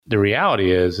the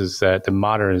reality is that the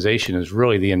modernization is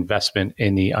really the investment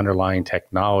in the underlying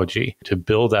technology to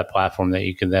build that platform that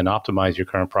you can then optimize your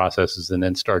current processes and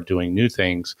then start doing new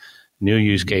things, new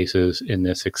use cases in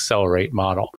this accelerate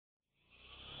model.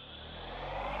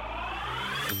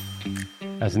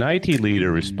 As an IT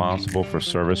leader responsible for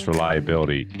service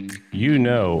reliability, you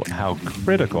know how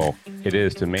critical it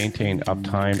is to maintain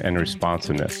uptime and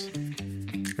responsiveness.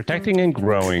 Protecting and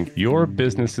growing your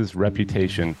business's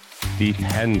reputation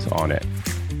depends on it.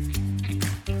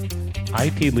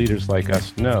 IT leaders like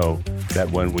us know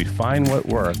that when we find what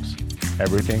works,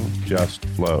 everything just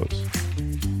flows.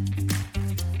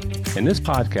 In this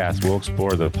podcast, we'll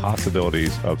explore the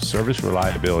possibilities of service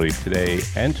reliability today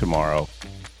and tomorrow,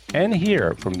 and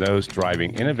hear from those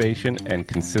driving innovation and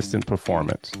consistent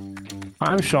performance.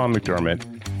 I'm Sean McDermott,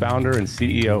 founder and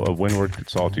CEO of Windward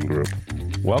Consulting Group.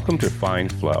 Welcome to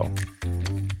Find Flow.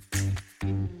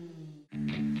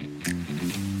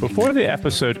 Before the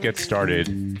episode gets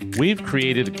started, we've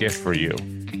created a gift for you.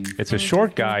 It's a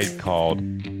short guide called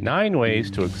 9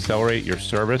 Ways to Accelerate Your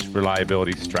Service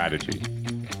Reliability Strategy.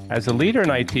 As a leader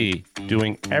in IT,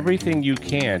 doing everything you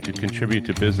can to contribute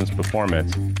to business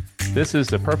performance, this is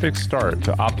the perfect start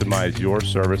to optimize your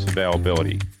service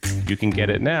availability. You can get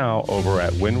it now over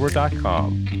at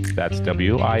windward.com. That's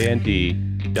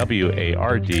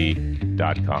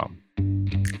WINDWARD.com.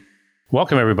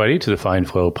 Welcome, everybody, to the Find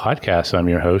Flow podcast. I'm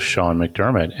your host, Sean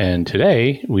McDermott, and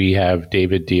today we have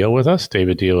David Deal with us.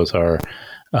 David Deal is our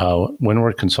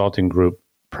Windward Consulting Group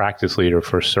practice leader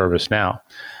for ServiceNow.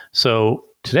 So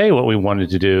today what we wanted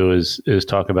to do is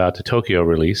talk about the Tokyo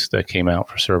release that came out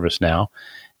for ServiceNow.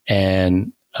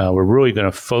 And we're really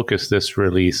going to focus this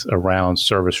release around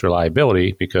service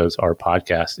reliability because our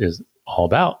podcast is all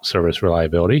about service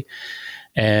reliability.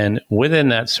 And within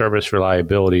that service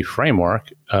reliability framework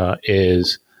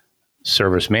is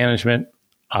service management,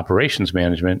 operations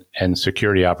management, and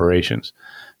security operations.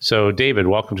 So, David,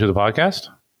 welcome to the podcast.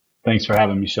 Thanks for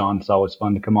having me, Sean. It's always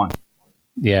fun to come on.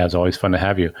 Yeah, it's always fun to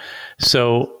have you.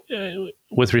 So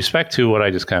with respect to what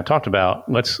I just kind of talked about,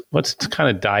 let's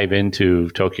kind of dive into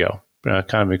Tokyo.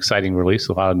 Kind of exciting release,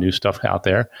 a lot of new stuff out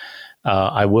there.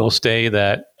 I will say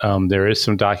that there is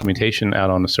some documentation out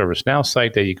on the ServiceNow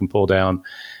site that you can pull down.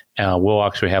 We'll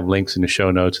actually have links in the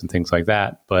show notes and things like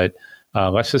that. But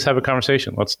let's just have a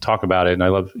conversation. Let's talk about it. And I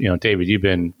love, David, you've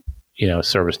been, a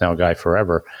ServiceNow guy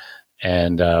forever.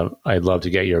 And I'd love to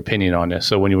get your opinion on this.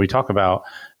 So when we talk about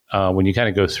when you kind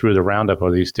of go through the roundup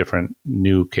of these different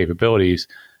new capabilities,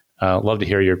 love to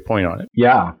hear your point on it.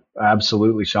 Yeah,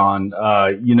 absolutely, Sean.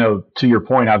 To your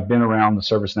point, I've been around the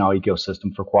ServiceNow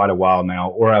ecosystem for quite a while now,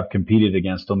 or I've competed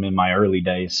against them in my early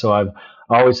days. So I've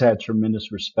always had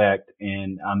tremendous respect,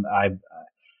 and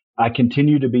I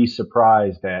continue to be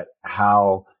surprised at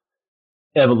how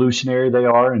evolutionary they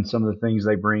are and some of the things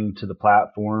they bring to the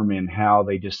platform and how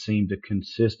they just seem to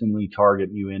consistently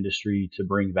target new industry to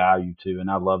bring value to.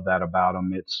 And I love that about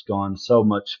them. It's gone so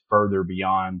much further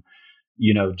beyond,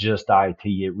 just IT.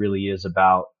 It really is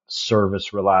about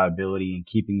service reliability and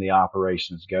keeping the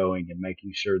operations going and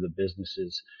making sure the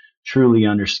businesses truly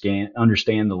understand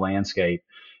the landscape.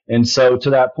 And so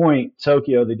to that point,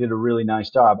 Tokyo, they did a really nice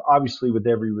job. Obviously, with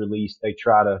every release, they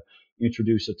try to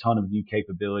introduce a ton of new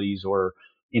capabilities or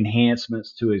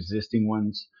enhancements to existing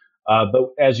ones.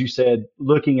 But as you said,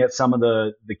 looking at some of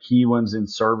the key ones in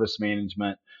service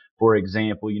management, for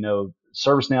example,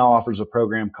 ServiceNow offers a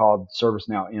program called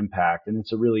ServiceNow Impact, and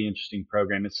it's a really interesting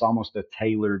program. It's almost a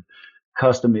tailored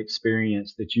custom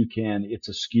experience that it's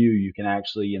a SKU you can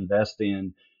actually invest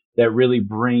in that really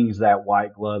brings that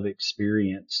white glove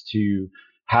experience to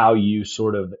how you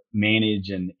sort of manage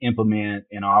and implement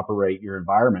and operate your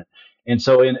environment. And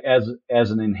so as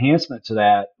an enhancement to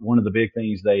that, one of the big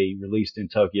things they released in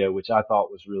Tokyo, which I thought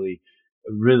was really,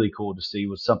 really cool to see,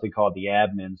 was something called the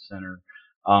Admin Center.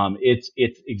 It's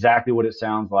exactly what it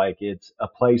sounds like. It's a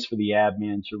place for the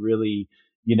admin to really,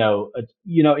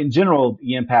 in general,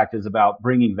 the impact is about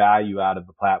bringing value out of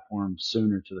the platform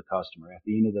sooner to the customer. At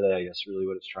the end of the day, that's really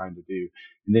what it's trying to do.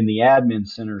 And then the Admin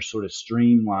Center sort of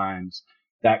streamlines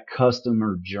that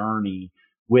customer journey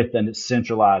with a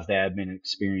centralized admin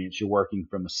experience. You're working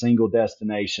from a single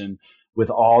destination with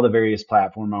all the various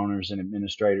platform owners and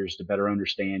administrators to better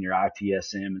understand your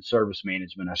ITSM and service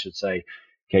management,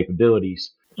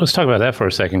 capabilities. Let's talk about that for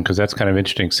a second, because that's kind of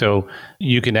interesting. So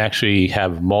you can actually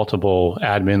have multiple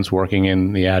admins working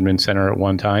in the admin center at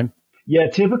one time? Yeah,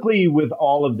 typically with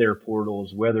all of their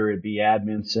portals, whether it be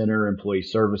Admin Center, Employee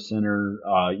Service Center,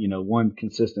 one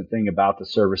consistent thing about the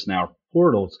ServiceNow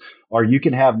portals are you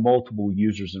can have multiple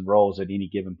users and roles at any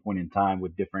given point in time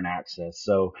with different access.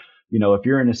 So, If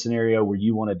you're in a scenario where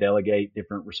you want to delegate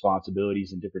different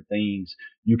responsibilities and different things,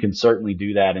 you can certainly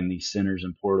do that in these centers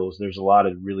and portals. There's a lot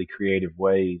of really creative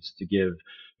ways to give,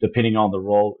 depending on the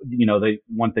role.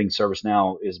 One thing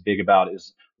ServiceNow is big about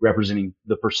is representing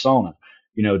the persona.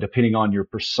 Depending on your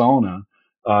persona,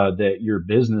 that your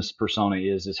business persona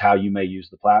is how you may use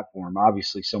the platform.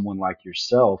 Obviously, someone like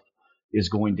yourself is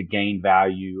going to gain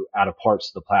value out of parts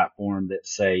of the platform that,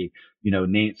 say,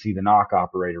 Nancy, the knock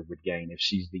operator, would gain if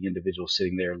she's the individual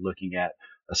sitting there looking at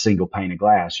a single pane of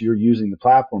glass. You're using the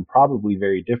platform probably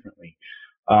very differently.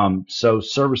 So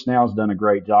ServiceNow has done a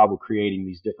great job of creating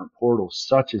these different portals,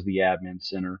 such as the Admin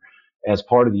Center, as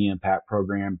part of the Impact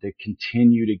program, to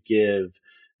continue to give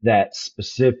that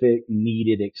specific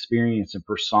needed experience and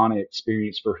persona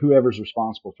experience for whoever's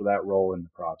responsible for that role in the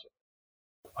project.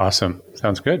 Awesome.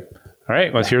 Sounds good. All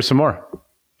right, let's hear some more.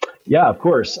 Yeah, of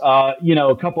course. A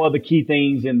couple of the key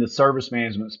things in the service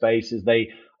management space is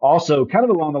they also, kind of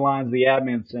along the lines of the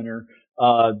Admin Center,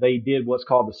 they did what's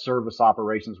called the Service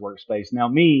Operations Workspace. Now,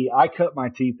 I cut my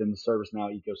teeth in the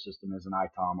ServiceNow ecosystem as an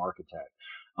ITOM architect.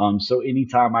 So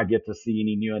anytime I get to see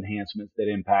any new enhancements that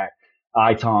impact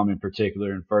ITOM in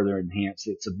particular and further enhance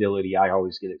its ability, I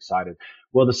always get excited.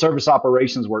 Well, the Service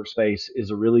Operations Workspace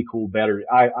is a really cool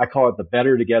I call it the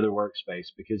Better Together Workspace,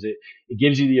 because it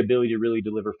gives you the ability to really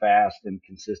deliver fast and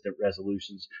consistent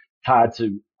resolutions tied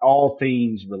to all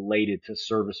things related to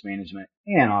service management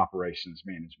and operations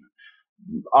management.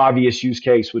 Obvious use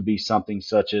case would be something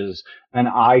such as an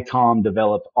ITOM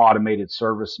developed automated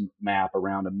service map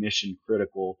around a mission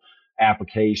critical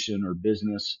application or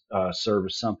business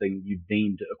service, something you've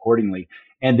deemed accordingly.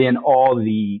 And then all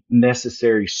the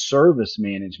necessary service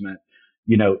management,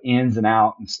 ins and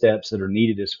out and steps that are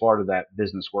needed as part of that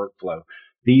business workflow.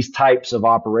 These types of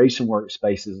operation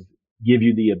workspaces give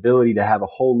you the ability to have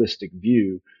a holistic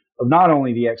view of not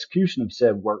only the execution of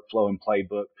said workflow and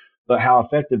playbook, but how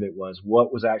effective it was,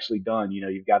 what was actually done.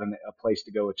 You've got a place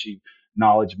to go achieve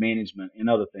knowledge management and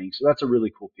other things. So that's a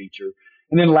really cool feature.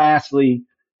 And then lastly,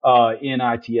 in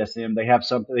ITSM,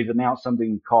 they've announced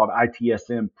something called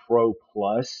ITSM Pro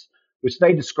Plus, which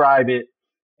they describe it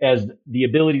as the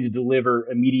ability to deliver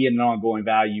immediate and ongoing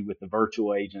value with the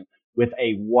virtual agent with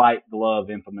a white glove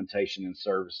implementation and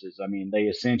services. I mean, they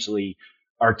essentially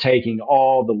are taking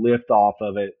all the lift off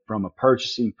of it from a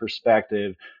purchasing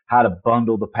perspective, how to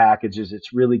bundle the packages.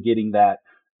 It's really getting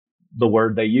the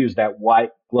word they use, that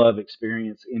white glove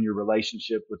experience in your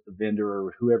relationship with the vendor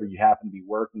or whoever you happen to be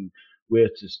working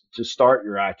with to start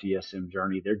your ITSM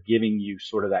journey. They're giving you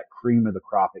sort of that cream of the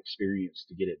crop experience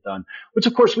to get it done, which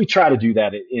of course we try to do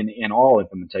that in all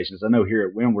implementations. I know here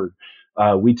at Windward,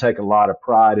 we take a lot of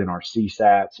pride in our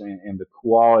CSATs and the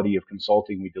quality of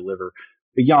consulting we deliver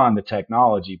beyond the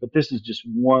technology, but this is just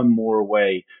one more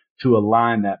way to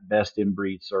align that best in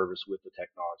breed service with the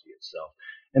technology itself.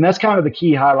 And that's kind of the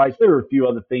key highlights. There are a few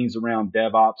other things around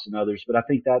DevOps and others, but I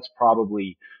think that's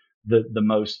probably the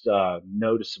most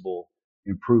noticeable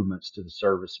improvements to the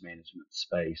service management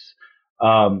space.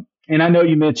 And I know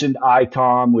you mentioned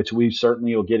ITOM, which we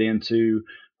certainly will get into,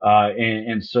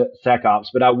 and SecOps,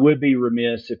 but I would be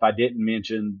remiss if I didn't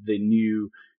mention the new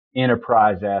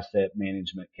enterprise asset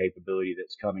management capability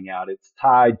that's coming out. It's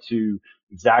tied to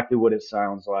exactly what it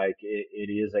sounds like. It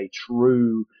is a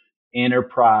true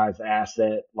enterprise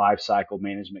asset lifecycle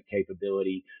management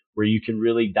capability where you can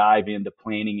really dive into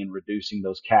planning and reducing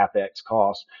those CapEx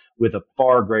costs with a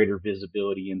far greater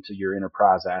visibility into your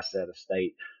enterprise asset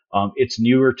estate. It's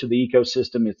newer to the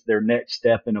ecosystem. It's their next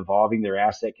step in evolving their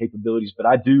asset capabilities. But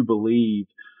I do believe,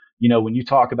 when you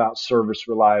talk about service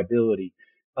reliability,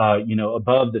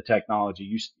 above the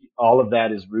technology, all of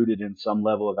that is rooted in some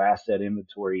level of asset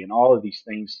inventory, and all of these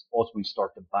things ultimately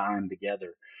start to bind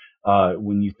together.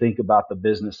 When you think about the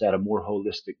business at a more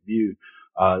holistic view,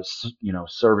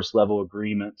 service level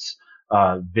agreements,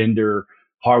 vendor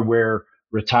hardware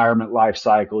retirement life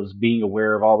cycles, being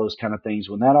aware of all those kind of things.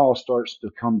 When that all starts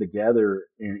to come together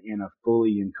in a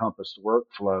fully encompassed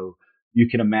workflow, you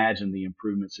can imagine the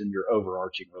improvements in your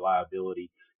overarching reliability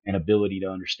and ability to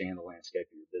understand the landscape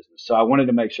of your business. So I wanted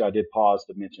to make sure I did pause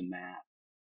to mention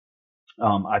that.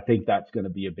 I think that's going to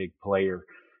be a big player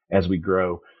as we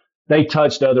grow. They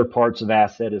touched other parts of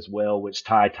asset as well, which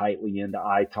tie tightly into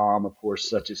ITOM, of course,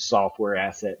 such as software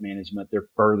asset management. They're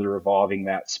further evolving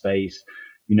that space.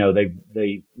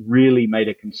 They really made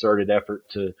a concerted effort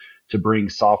to bring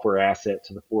software asset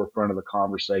to the forefront of the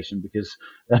conversation, because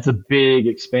that's a big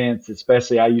expense.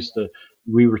 Especially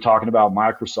we were talking about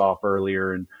Microsoft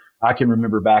earlier, and I can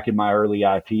remember back in my early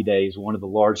IT days, one of the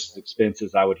largest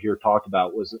expenses I would hear talked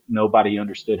about was nobody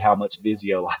understood how much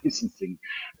Visio licensing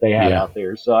they had Yeah. out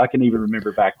there. So I can even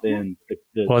remember back then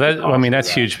Well, the I mean, cost of that's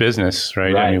that. huge business,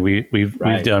 right? I Right. mean, we've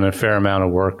Right. done a fair amount of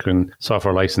work in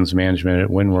software license management at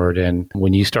Windward, and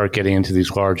when you start getting into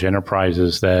these large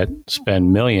enterprises that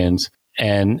spend millions,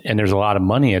 and there's a lot of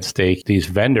money at stake, these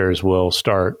vendors will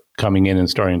start coming in and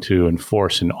starting to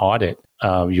enforce and audit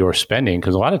your spending,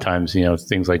 because a lot of times,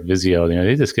 things like Visio,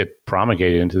 they just get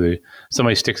promulgated into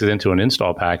somebody sticks it into an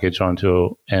install package and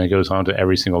it goes onto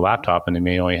every single laptop, and they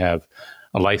may only have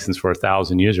a license for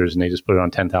 1,000 users, and they just put it on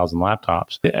 10,000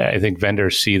 laptops. I think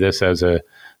vendors see this as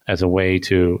a way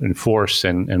to enforce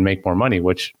and make more money,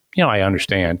 which I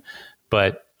understand.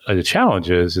 But the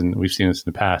challenge is, and we've seen this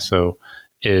in the past,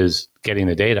 is getting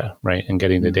the data right and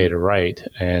getting the data right,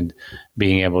 and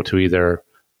being able to either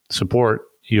support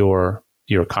your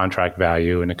contract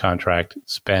value and the contract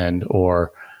spend,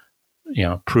 or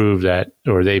prove that,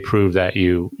 or they prove that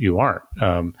you aren't.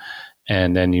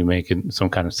 And then you make some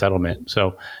kind of settlement.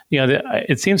 So,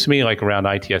 it seems to me like around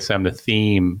ITSM, the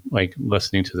theme, like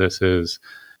listening to this, is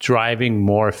driving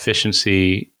more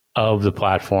efficiency of the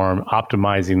platform,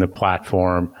 optimizing the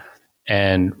platform,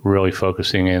 and really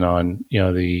focusing in on,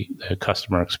 the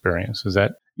customer experience. Is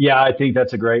that? Yeah, I think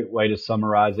that's a great way to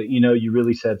summarize it. You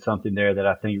really said something there that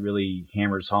I think really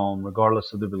hammers home,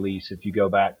 regardless of the release. If you go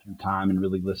back in time and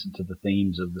really listen to the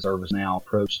themes of the ServiceNow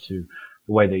approach to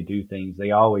the way they do things,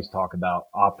 they always talk about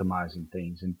optimizing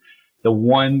things. And the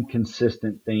one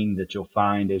consistent thing that you'll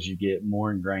find as you get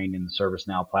more ingrained in the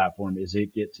ServiceNow platform is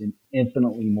it gets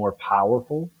infinitely more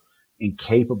powerful and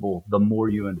capable the more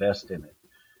you invest in it.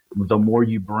 The more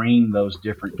you bring those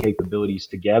different capabilities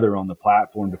together on the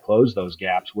platform to close those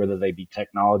gaps, whether they be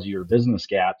technology or business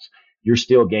gaps, you're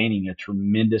still gaining a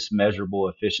tremendous measurable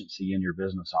efficiency in your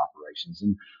business operations.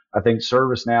 And I think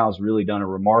ServiceNow has really done a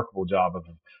remarkable job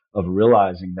of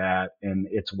realizing that. And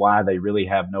it's why they really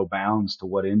have no bounds to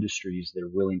what industries they're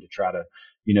willing to try to,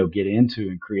 get into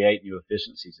and create new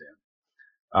efficiencies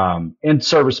in. And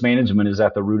service management is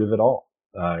at the root of it all.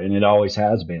 And it always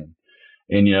has been.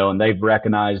 And they've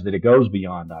recognized that it goes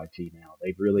beyond IT now.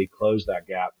 They've really closed that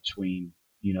gap between,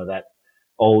 that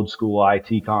old school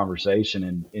IT conversation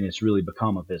and it's really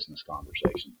become a business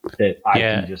conversation that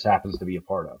IT just happens to be a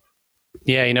part of.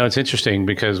 Yeah, it's interesting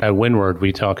because at Windward,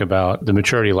 we talk about the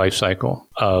maturity life cycle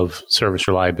of service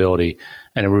reliability,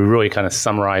 and we really kind of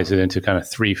summarize it into kind of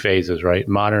 3 phases, right?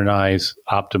 Modernize,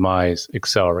 optimize,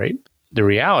 accelerate. The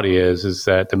reality is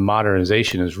that the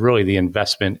modernization is really the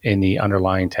investment in the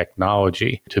underlying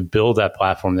technology to build that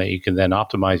platform that you can then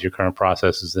optimize your current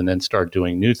processes and then start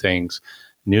doing new things,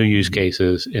 new use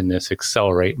cases in this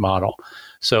accelerate model.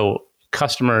 So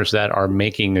customers that are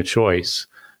making a choice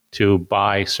to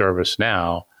buy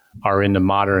ServiceNow are in the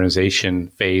modernization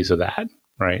phase of that,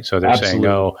 right? So they're saying,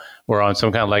 oh, we're on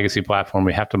some kind of legacy platform.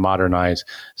 We have to modernize.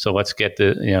 So let's get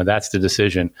that's the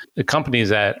decision. The companies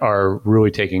that are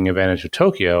really taking advantage of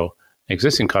Tokyo,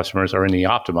 existing customers, are in the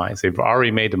optimize. They've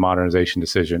already made the modernization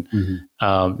decision.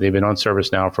 They've been on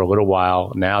ServiceNow for a little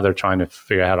while. Now they're trying to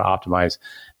figure out how to optimize.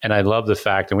 And I love the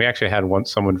fact, and we actually had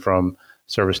someone from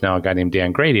ServiceNow, a guy named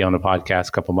Dan Grady, on the podcast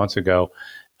a couple months ago,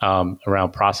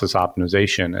 around process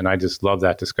optimization. And I just love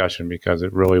that discussion because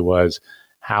it really was,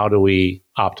 how do we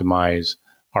optimize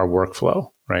our workflow,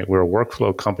 right? We're a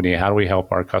workflow company. How do we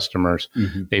help our customers?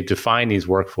 They've defined these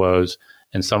workflows,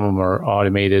 and some of them are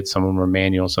automated, some of them are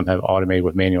manual, some have automated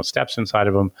with manual steps inside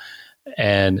of them.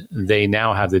 And they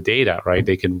now have the data, right?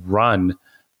 They can run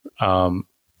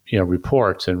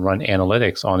reports and run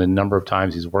analytics on a number of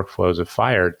times these workflows have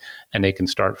fired, and they can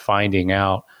start finding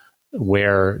out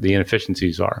where the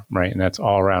inefficiencies are, right? And that's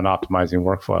all around optimizing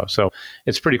workflow. So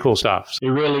it's pretty cool stuff. It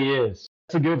really is.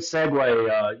 It's a good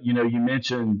segue. You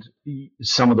mentioned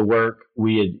some of the work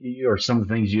or some of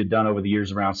the things you had done over the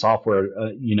years around software.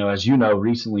 As you know,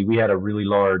 recently we had a really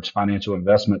large financial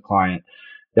investment client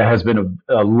that has been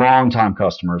a long-time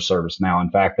customer of ServiceNow.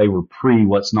 In fact, they were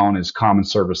what's known as Common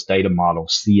Service Data Model,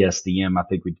 CSDM. I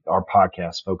think our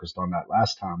podcast focused on that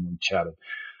last time we chatted.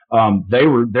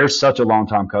 They're such a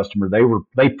long-time customer.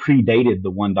 They predated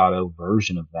the 1.0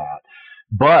 version of that.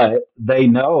 But they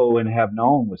know and have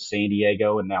known with San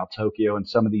Diego and now Tokyo and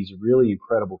some of these really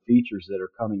incredible features that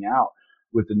are coming out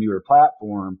with the newer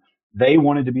platform, they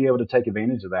wanted to be able to take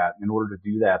advantage of that. In order to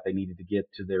do that, they needed to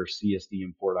get to their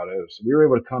CSDM 4.0. So we were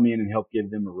able to come in and help give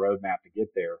them a roadmap to get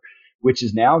there, which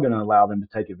is now going to allow them to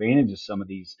take advantage of some of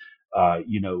these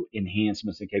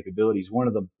enhancements and capabilities. One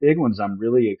of the big ones I'm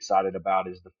really excited about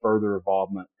is the further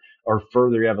involvement or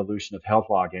further evolution of health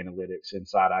log analytics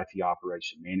inside IT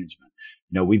operation management.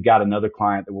 We've got another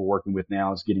client that we're working with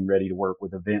now is getting ready to work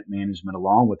with event management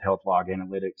along with health log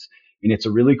analytics. And it's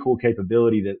a really cool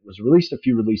capability that was released a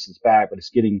few releases back, but it's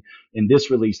getting in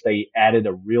this release, they added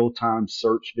a real-time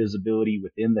search visibility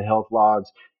within the health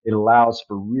logs. It allows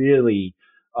for really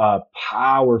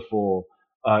powerful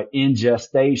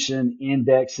ingestion,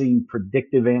 indexing,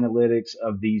 predictive analytics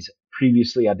of these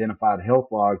previously identified health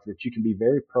logs that you can be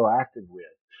very proactive with.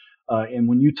 And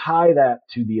when you tie that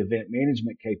to the event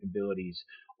management capabilities,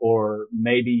 or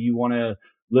maybe you want to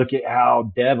look at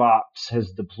how DevOps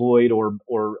has deployed or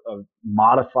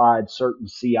modified certain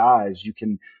CIs, you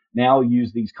can now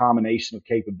use these combination of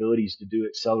capabilities to do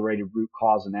accelerated root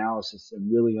cause analysis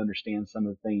and really understand some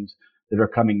of the things that are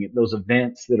coming, those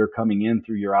events that are coming in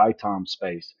through your ITOM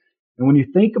space. And when you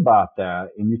think about that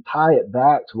and you tie it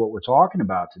back to what we're talking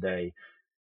about today,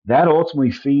 that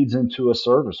ultimately feeds into a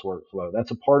service workflow.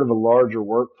 That's a part of a larger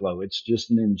workflow. It's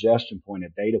just an ingestion point, a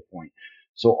data point.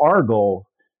 So our goal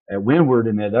at Windward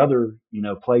and at other,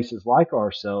 places like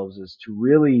ourselves is to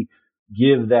really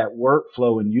give that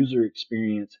workflow and user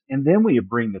experience. And then we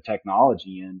bring the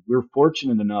technology in. We're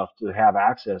fortunate enough to have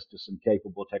access to some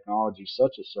capable technology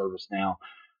such as ServiceNow.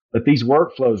 But these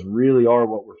workflows really are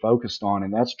what we're focused on.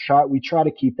 And we try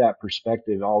to keep that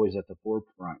perspective always at the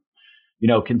forefront.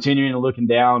 Continuing and looking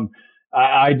down,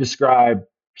 I describe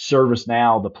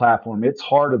ServiceNow, the platform, its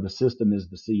heart of the system is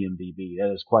the CMDB.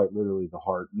 That is quite literally the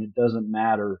heart. And it doesn't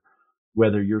matter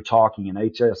whether you're talking an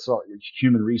HSR,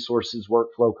 human resources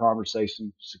workflow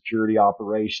conversation, security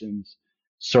operations,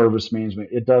 service management.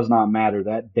 It does not matter.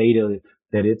 That data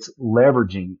that it's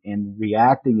leveraging and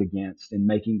reacting against and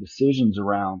making decisions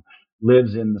around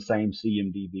lives in the same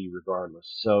CMDB regardless.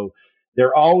 So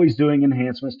they're always doing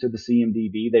enhancements to the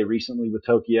CMDB. They recently, with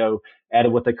Tokyo,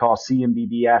 added what they call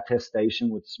CMDB attestation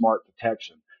with smart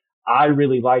detection. I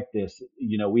really like this.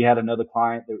 We had another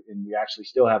client and we actually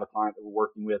still have a client that we're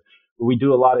working with, where we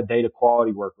do a lot of data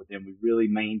quality work with them. We really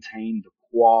maintain the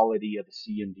quality of the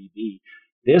CMDB.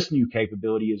 This new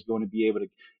capability is going to be able to,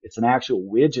 it's an actual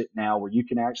widget now where you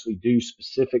can actually do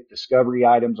specific discovery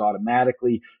items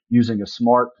automatically using a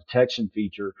smart detection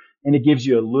feature. And it gives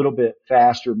you a little bit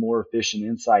faster, more efficient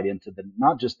insight into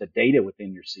not just the data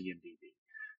within your CMDB,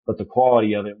 but the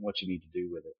quality of it and what you need to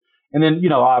do with it. And then,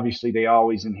 obviously they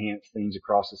always enhance things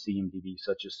across the CMDB,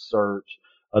 such as search,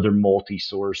 other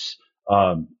multi-source,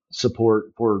 support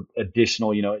for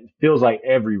additional, it feels like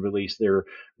every release they're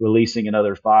releasing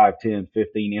another 5, 10,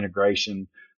 15 integration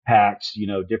packs,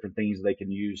 different things they can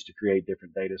use to create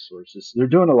different data sources. So they're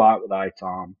doing a lot with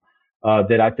ITOM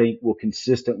that I think will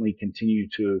consistently continue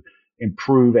to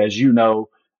improve. As you know,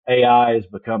 AI is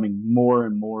becoming more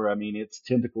and more. I mean, its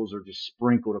tentacles are just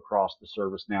sprinkled across the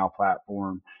ServiceNow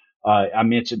platform. I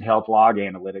mentioned health log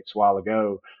analytics a while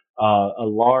ago. A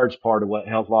large part of what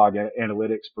health log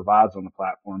analytics provides on the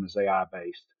platform is AI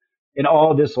based. And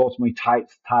all of this ultimately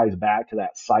ties back to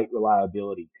that site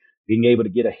reliability, being able to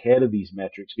get ahead of these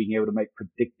metrics, being able to make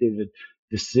predictive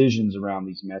decisions around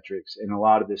these metrics. And a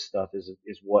lot of this stuff is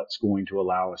what's going to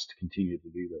allow us to continue to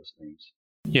do those things.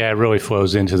 Yeah, it really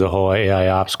flows into the whole AI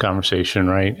ops conversation,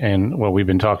 right? And what we've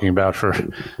been talking about for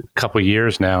a couple of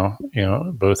years now,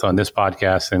 both on this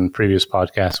podcast and previous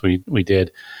podcasts we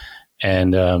did.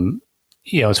 And,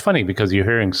 it's funny because you're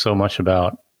hearing so much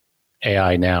about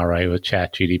AI now, right? With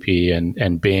ChatGPT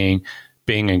and Bing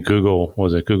and Google,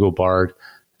 was it Google Bard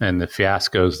and the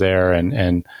fiascos there.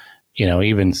 And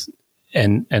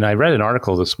I read an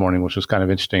article this morning, which was kind of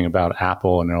interesting about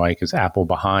Apple. And they're like, is Apple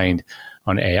behind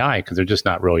on AI? Because they're just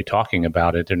not really talking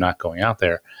about it. They're not going out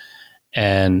there.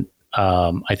 And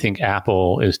I think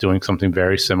Apple is doing something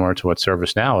very similar to what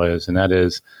ServiceNow is. And that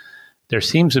is, there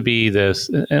seems to be this,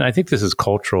 and I think this is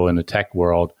cultural in the tech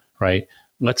world, right?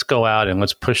 Let's go out and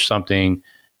let's push something,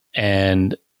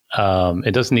 and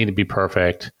it doesn't need to be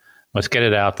perfect. Let's get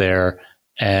it out there,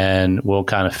 and we'll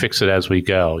kind of fix it as we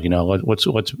go. What's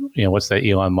that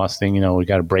Elon Musk thing? We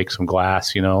got to break some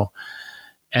glass. And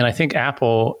I think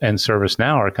Apple and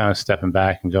ServiceNow are kind of stepping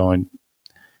back and going,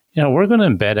 we're going to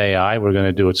embed AI. We're going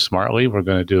to do it smartly. We're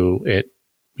going to do it.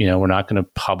 We're not going to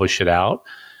publish it out.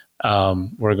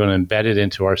 We're going to embed it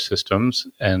into our systems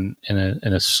and in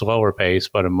a slower pace,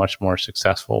 but a much more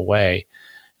successful way,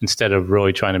 instead of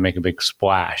really trying to make a big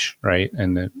splash, right?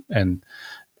 And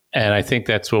I think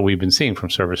that's what we've been seeing from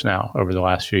ServiceNow over the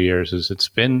last few years. Is it's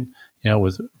been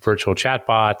with virtual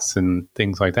chatbots and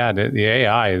things like that. The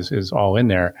AI is all in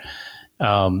there,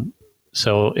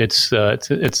 so it's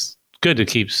good to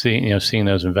keep seeing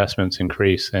those investments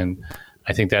increase. And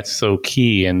I think that's so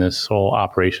key in this whole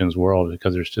operations world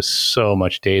because there's just so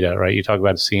much data, right? You talk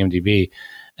about CMDB,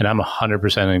 and I'm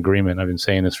 100% in agreement. I've been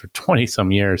saying this for 20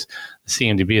 some years. The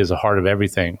CMDB is the heart of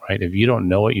everything, right? If you don't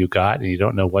know what you got and you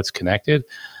don't know what's connected,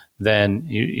 then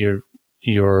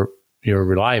your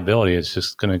reliability is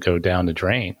just going to go down the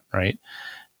drain, right?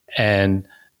 And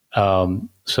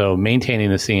so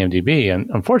maintaining the CMDB, and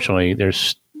unfortunately,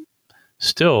 there's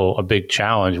still a big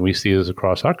challenge. We see this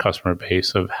across our customer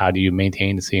base of how do you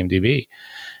maintain the CMDB,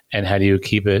 and how do you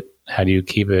keep it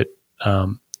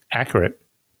accurate.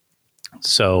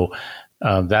 So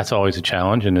that's always a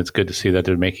challenge, and it's good to see that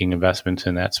they're making investments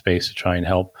in that space to try and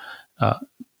help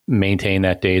maintain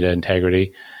that data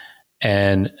integrity,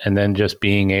 and then just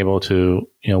being able to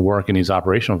work in these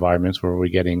operational environments where we're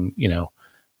getting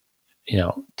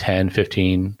 10,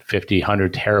 15, 50,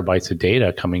 100 terabytes of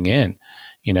data coming in,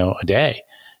 a day.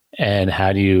 And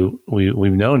how do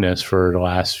we've known this for the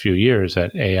last few years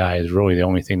that AI is really the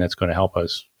only thing that's going to help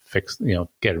us fix,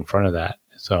 get in front of that.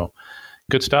 So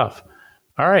good stuff.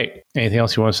 All right. Anything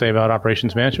else you want to say about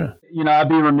operations management? I'd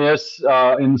be remiss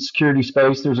in the security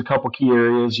space. There's a couple key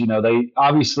areas. They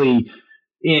obviously,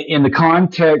 in the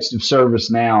context of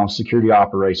ServiceNow, security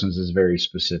operations is very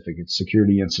specific. It's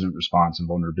security incident response and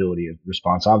vulnerability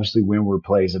response. Obviously, Winward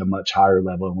plays at a much higher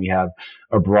level, and we have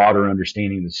a broader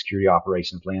understanding of the security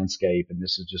operations landscape, and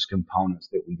this is just components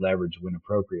that we leverage when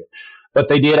appropriate. But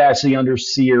they did actually under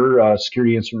SEER,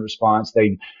 security incident response,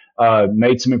 they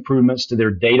made some improvements to their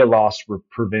data loss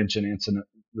prevention incident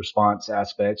response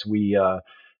aspects. We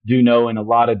do know in a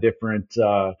lot of different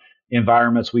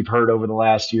environments we've heard over the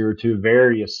last year or two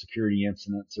various security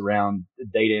incidents around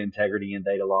data integrity and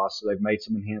data loss. So they've made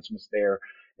some enhancements there.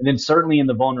 And then certainly in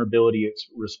the vulnerability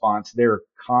response, they're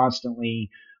constantly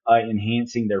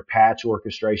enhancing their patch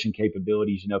orchestration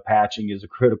capabilities. Patching is a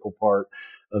critical part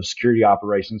of security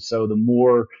operations. So the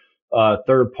more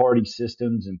third-party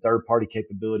systems and third-party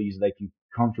capabilities they can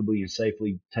comfortably and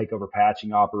safely take over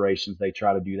patching operations, they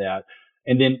try to do that.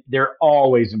 And then they're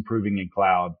always improving in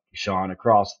cloud, Sean,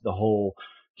 across the whole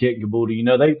kit and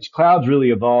caboodle. Cloud's really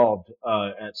evolved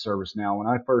at ServiceNow. When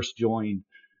I first joined,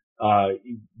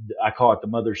 I call it the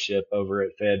mothership over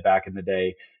at Fed back in the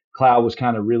day. Cloud was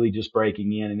kind of really just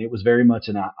breaking in, and it was very much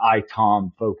an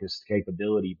ITOM focused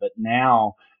capability. But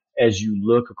now, as you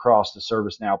look across the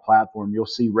ServiceNow platform, you'll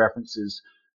see references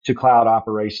to cloud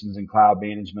operations and cloud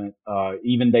management.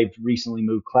 Even they've recently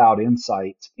moved Cloud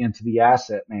Insights into the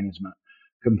asset management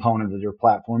component of their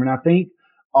platform. And I think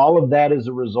all of that is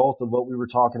a result of what we were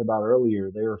talking about earlier.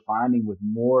 They are finding with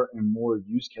more and more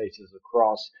use cases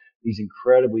across these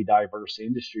incredibly diverse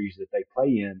industries that they play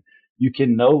in, you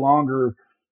can no longer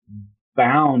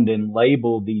bound and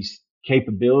label these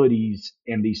capabilities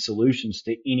and these solutions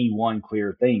to any one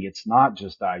clear thing. It's not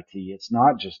just IT. It's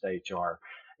not just HR.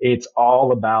 It's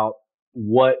all about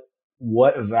what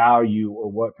value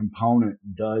or what component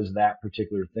does that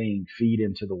particular thing feed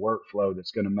into the workflow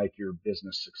that's going to make your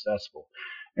business successful.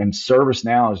 And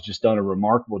ServiceNow has just done a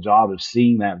remarkable job of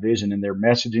seeing that vision, and their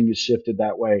messaging has shifted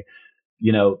that way.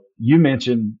 You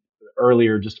mentioned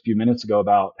earlier just a few minutes ago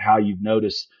about how you've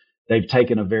noticed they've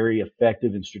taken a very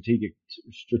effective and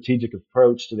strategic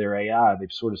approach to their AI.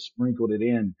 They've sort of sprinkled it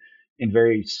in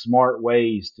very smart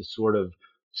ways to sort of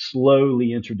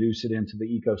slowly introduce it into the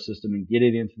ecosystem and get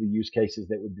it into the use cases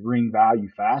that would bring value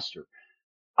faster.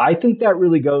 I think that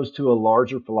really goes to a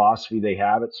larger philosophy they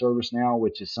have at ServiceNow,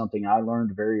 which is something I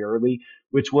learned very early,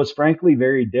 which was frankly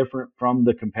very different from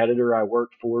the competitor I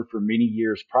worked for many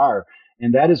years prior.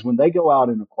 And that is when they go out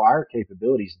and acquire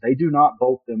capabilities, they do not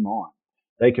bolt them on.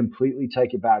 They completely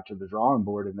take it back to the drawing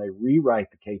board and they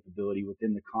rewrite the capability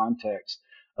within the context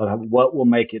of what will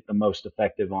make it the most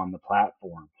effective on the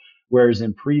platform. Whereas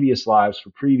in previous lives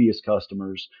for previous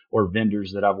customers or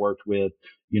vendors that I've worked with,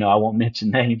 I won't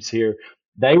mention names here,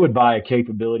 they would buy a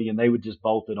capability and they would just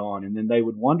bolt it on. And then they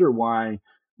would wonder why,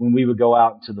 when we would go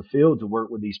out into the field to work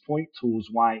with these point tools,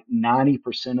 why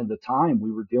 90% of the time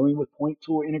we were dealing with point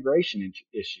tool integration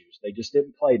issues. They just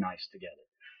didn't play nice together.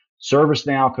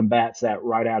 ServiceNow combats that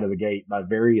right out of the gate by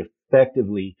very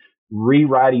effectively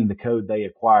rewriting the code they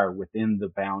acquire within the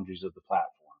boundaries of the platform.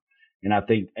 And I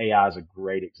think AI is a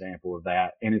great example of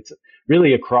that. And it's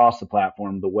really across the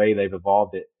platform, the way they've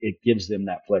evolved it, it gives them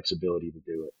that flexibility to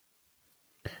do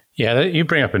it. Yeah, you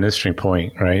bring up an interesting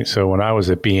point, right? So when I was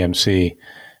at BMC,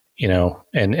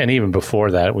 and even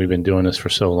before that, we've been doing this for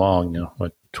so long,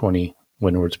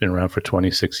 Winward's been around for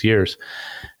 26 years.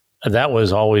 That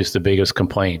was always the biggest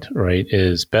complaint, right?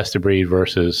 Is best of breed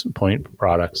versus point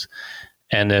products.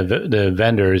 And the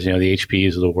vendors, the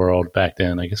HPs of the world back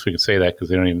then, I guess we could say that because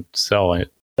they don't even sell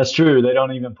it. That's true. They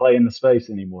don't even play in the space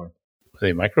anymore.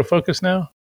 they Micro Focus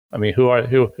now? I mean, who are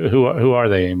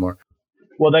they anymore?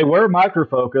 Well, they were Micro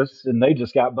Focus, and they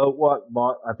just got bought.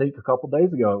 I think a couple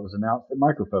days ago, it was announced that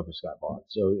Micro Focus got bought.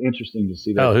 So interesting to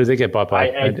see that. Oh, who did they get bought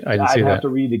by? I didn't see that. I'd have to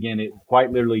read again. It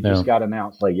quite literally just got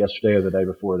announced like yesterday or the day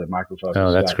before that Micro Focus.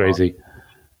 Oh, that's crazy. Bought.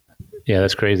 Yeah,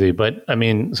 that's crazy. But I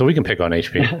mean, so we can pick on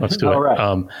HP. Let's do it. All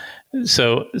right.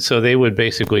 So they would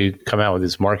basically come out with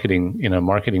this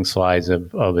marketing slides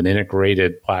of an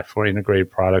integrated platform, integrated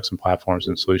products and platforms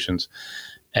and solutions.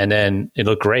 And then it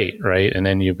looked great, right? And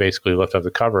then you basically lift up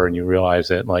the cover and you realize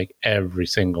that like every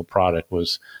single product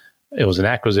was an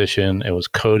acquisition. It was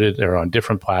coded. They're on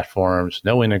different platforms,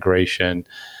 no integration.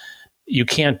 You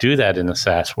can't do that in the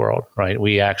SaaS world, right?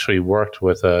 We actually worked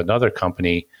with another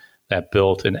company that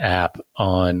built an app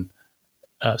on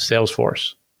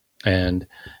Salesforce, and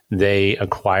they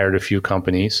acquired a few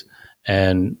companies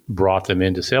and brought them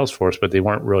into Salesforce, but they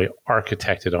weren't really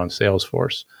architected on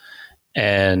Salesforce.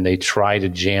 And they tried to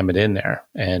jam it in there,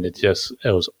 and it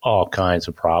was all kinds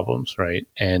of problems, right?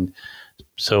 And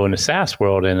so in the SaaS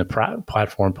world, in a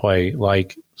platform play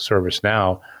like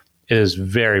ServiceNow, it is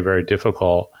very, very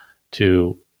difficult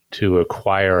to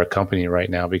acquire a company right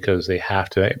now because they have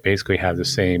to basically have the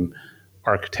same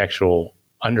architectural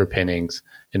underpinnings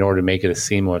in order to make it a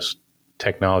seamless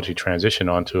technology transition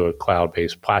onto a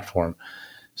cloud-based platform.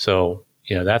 So,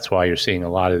 that's why you're seeing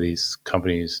a lot of these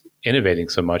companies innovating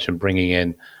so much and bringing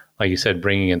in, like you said,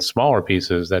 bringing in smaller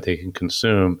pieces that they can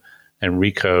consume and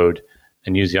recode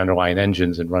and use the underlying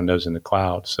engines and run those in the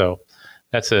cloud. So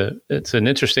it's an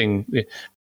interesting,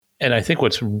 and I think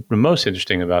what's the most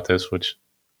interesting about this, which,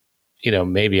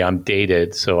 maybe I'm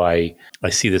dated, so I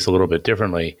see this a little bit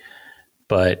differently,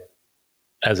 but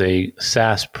as a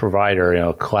SaaS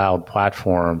provider, cloud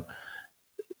platform,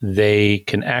 they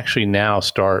can actually now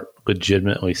start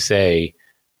legitimately say,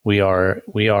 we are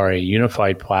a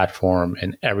unified platform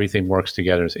and everything works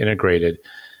together, it's integrated.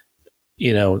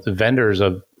 The vendors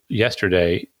of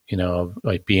yesterday,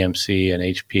 like BMC and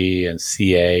HP and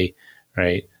CA,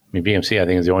 right? I mean, BMC, I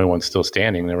think, is the only one still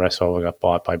standing. The rest all got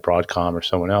bought by Broadcom or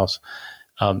someone else.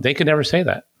 They could never say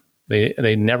that.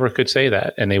 They never could say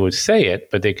that. And they would say it,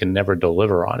 but they can never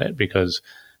deliver on it because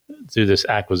through this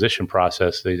acquisition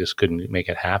process, they just couldn't make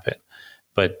it happen.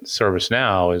 But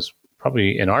ServiceNow is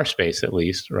probably, in our space at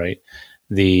least, right,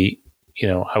 I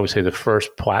would say the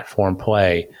first platform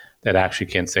play that actually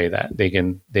can say that. They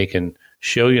can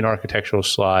show you an architectural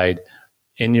slide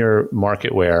in your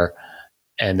marketware,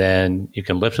 and then you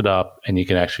can lift it up and you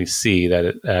can actually see that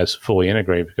it has fully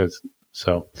integrated.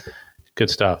 So good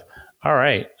stuff. All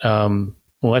right,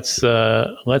 let's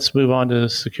move on to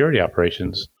security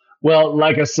operations. Well,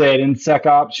 like I said, in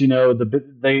SecOps,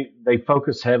 they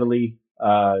focus heavily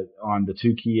on the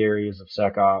two key areas of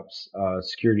SecOps,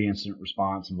 security incident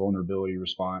response and vulnerability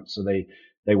response. So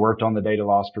they worked on the data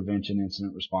loss prevention,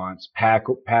 incident response.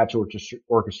 Patch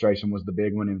orchestration was the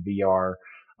big one in VR.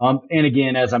 And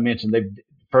again, as I mentioned, they've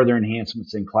further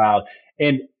enhancements in cloud.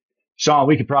 And Sean,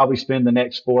 we could probably spend the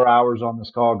next 4 hours on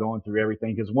this call going through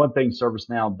everything, because one thing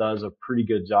ServiceNow does a pretty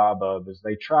good job of is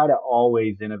they try to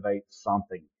always innovate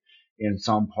something in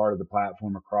some part of the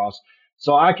platform across.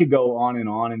 So I could go on,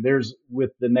 and there's,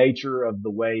 with the nature of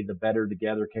the way the better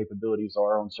together capabilities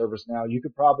are on ServiceNow, you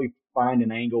could probably find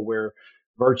an angle where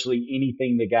virtually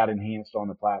anything that got enhanced on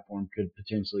the platform could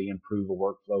potentially improve a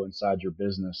workflow inside your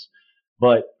business.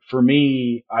 But for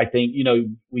me, I think,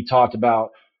 we talked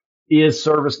about, is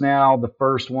ServiceNow the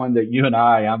first one that you and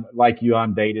I'm like you,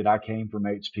 I'm dated. I came from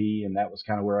HP, and that was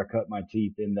kind of where I cut my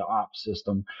teeth in the ops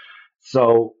system.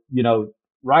 So,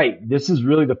 right, this is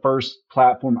really the first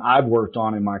platform I've worked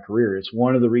on in my career. It's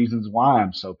one of the reasons why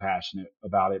I'm so passionate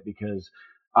about it, because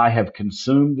I have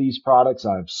consumed these products.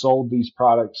 I've sold these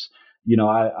products.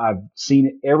 I've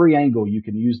seen every angle you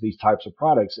can use these types of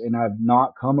products, and I've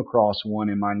not come across one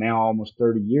in my now almost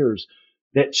 30 years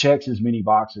that checks as many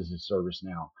boxes as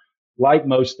ServiceNow. Like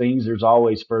most things, there's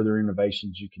always further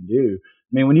innovations you can do.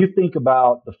 I mean, when you think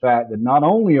about the fact that not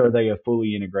only are they a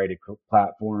fully integrated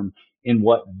platform in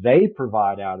what they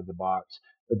provide out of the box,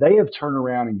 but they have turned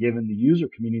around and given the user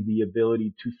community the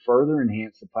ability to further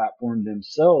enhance the platform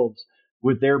themselves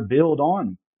with their build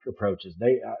on approaches.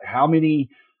 How many,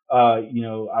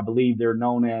 I believe they're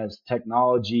known as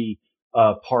technology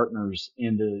partners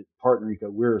in the partner eco.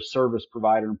 We're a service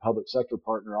provider and public sector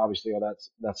partner. Obviously,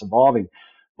 that's evolving.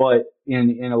 But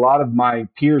in a lot of my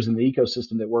peers in the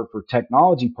ecosystem that work for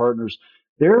technology partners,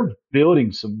 they're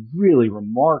building some really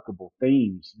remarkable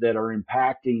things that are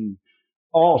impacting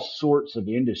all sorts of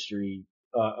industry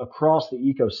across the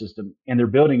ecosystem, and they're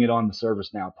building it on the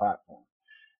ServiceNow platform.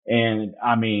 And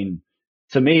I mean,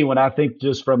 to me, when I think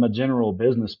just from a general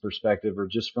business perspective or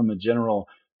just from a general,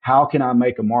 how can I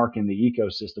make a mark in the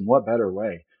ecosystem? What better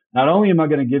way? Not only am I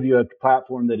going to give you a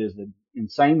platform that is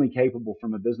insanely capable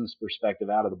from a business perspective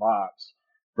out of the box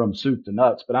from soup to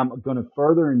nuts, but I'm going to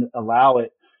further allow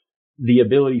it the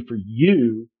ability for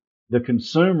you, the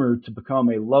consumer, to become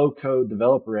a low code,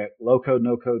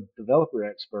 no code developer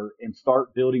expert and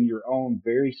start building your own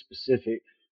very specific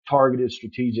targeted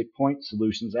strategic point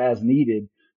solutions as needed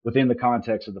within the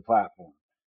context of the platform.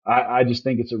 I just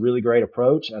think it's a really great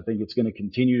approach. I think it's going to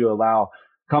continue to allow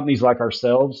companies like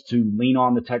ourselves to lean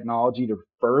on the technology to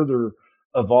further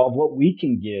evolve what we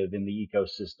can give in the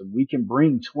ecosystem. We can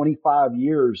bring 25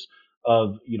 years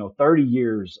of, 30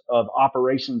 years of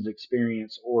operations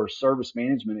experience or service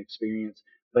management experience.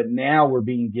 But now we're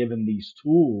being given these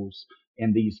tools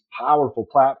and these powerful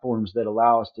platforms that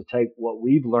allow us to take what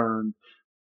we've learned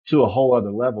to a whole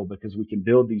other level because we can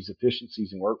build these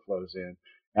efficiencies and workflows in.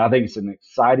 And I think it's an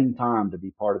exciting time to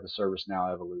be part of the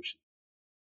ServiceNow evolution.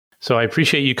 So I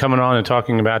appreciate you coming on and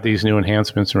talking about these new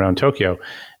enhancements around Tokyo.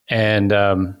 And,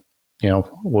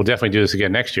 we'll definitely do this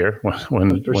again next year when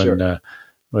do we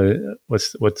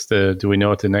know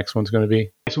what the next one's going to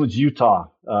be? Next one's Utah.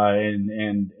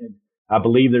 And I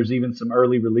believe there's even some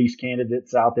early release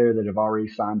candidates out there that have already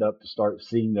signed up to start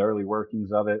seeing the early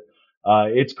workings of it.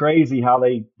 It's crazy how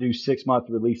they do 6-month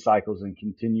release cycles and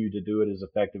continue to do it as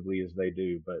effectively as they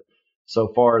do. But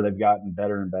so far, they've gotten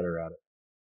better and better at it.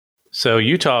 So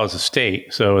Utah is a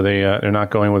state, so they're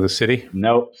not going with a city?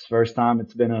 Nope. It's the first time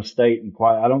it's been a state in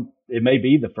it may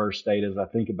be the first state as I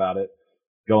think about it,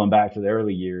 going back to the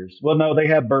early years. Well, no, they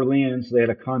had Berlin, so they had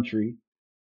a country.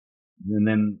 And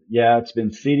then, it's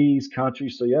been cities,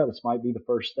 countries. So this might be the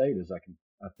first state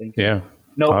I think. Yeah.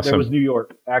 No, awesome. There was New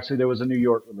York. Actually, there was a New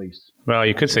York release. Well,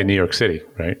 you could say New York City,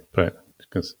 right? But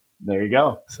because there you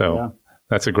go. So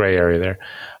that's a gray area there.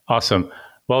 Awesome.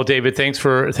 Well, David, thanks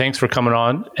for coming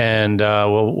on, and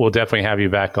we'll definitely have you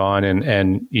back on.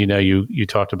 And you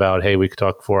talked about, hey, we could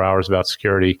talk 4 hours about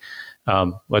security.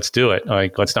 Let's do it.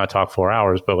 Let's not talk 4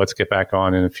 hours, but let's get back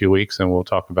on in a few weeks, and we'll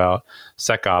talk about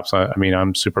SecOps.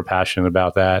 I'm super passionate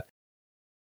about that.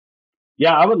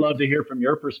 Yeah, I would love to hear from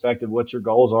your perspective what your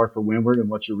goals are for Windward and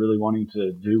what you're really wanting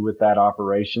to do with that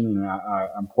operation. And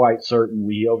I'm quite certain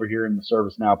we over here in the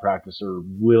ServiceNow practice are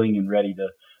willing and ready to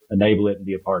enable it and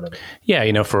be a part of it.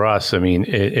 Yeah, for us,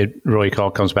 it really all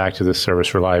comes back to the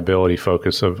service reliability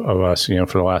focus of us,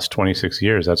 for the last 26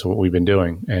 years. That's what we've been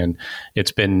doing. And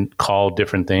it's been called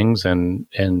different things and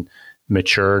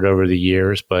matured over the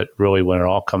years. But really, when it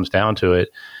all comes down to it,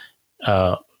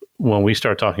 when we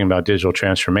start talking about digital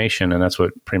transformation, and that's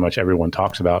what pretty much everyone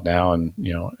talks about now, and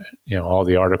all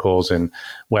the articles and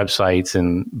websites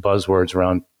and buzzwords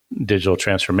around digital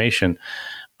transformation,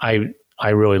 I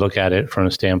really look at it from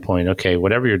a standpoint, okay,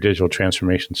 whatever your digital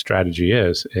transformation strategy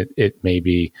is, it may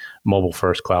be mobile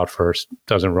first, cloud first,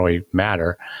 doesn't really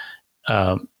matter.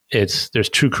 There's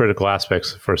two critical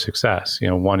aspects for success.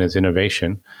 One is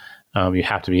innovation. You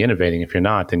have to be innovating. If you're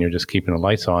not, then you're just keeping the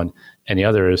lights on. And the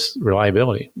other is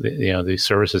reliability. The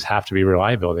services have to be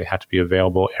reliable. They have to be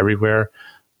available everywhere,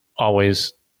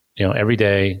 always, every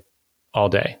day, all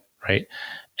day, right?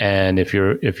 And if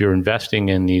you're investing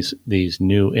in these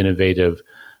new innovative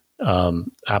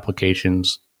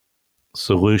applications,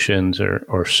 solutions,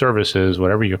 or services,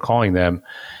 whatever you're calling them,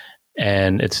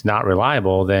 and it's not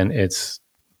reliable, then it's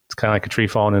kind of like a tree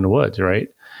falling in the woods, right?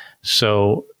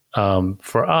 So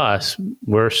for us,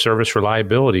 we're service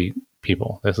reliability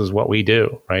people. This is what we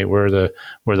do, right? We're the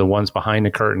ones behind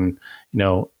the curtain,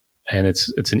 and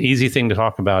it's an easy thing to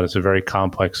talk about. It's a very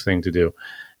complex thing to do,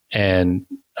 and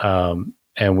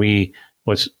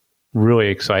what's really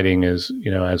exciting is,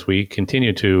 as we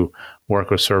continue to work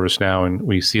with ServiceNow and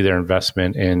we see their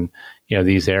investment in,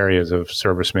 these areas of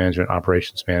service management,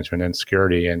 operations management, and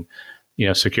security. And,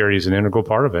 security is an integral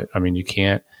part of it. You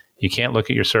can't look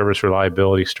at your service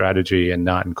reliability strategy and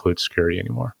not include security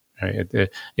anymore. Right?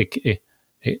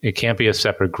 It can't be a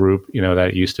separate group, that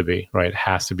it used to be, right? It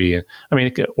has to be,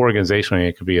 organizationally,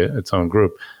 it could be its own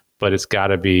group, but it's got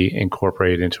to be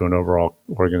incorporated into an overall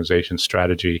organization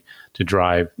strategy to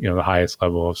drive, the highest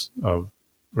level of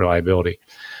reliability.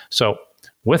 So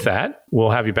with that,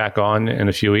 we'll have you back on in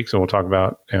a few weeks and we'll talk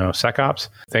about, SecOps.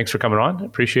 Thanks for coming on.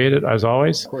 Appreciate it as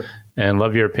always. Of course. And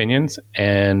love your opinions.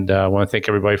 And I want to thank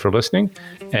everybody for listening,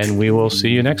 and we will see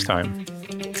you next time.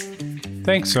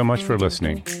 Thanks so much for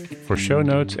listening. For show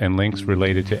notes and links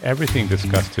related to everything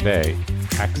discussed today,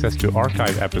 access to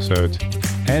archive episodes,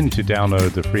 and to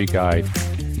download the free guide,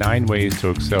 9 Ways to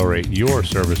Accelerate Your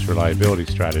Service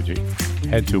Reliability Strategy,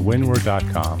 head to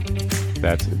windward.com.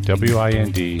 That's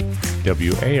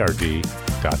WINDWARD.com.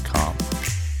 feedback.com.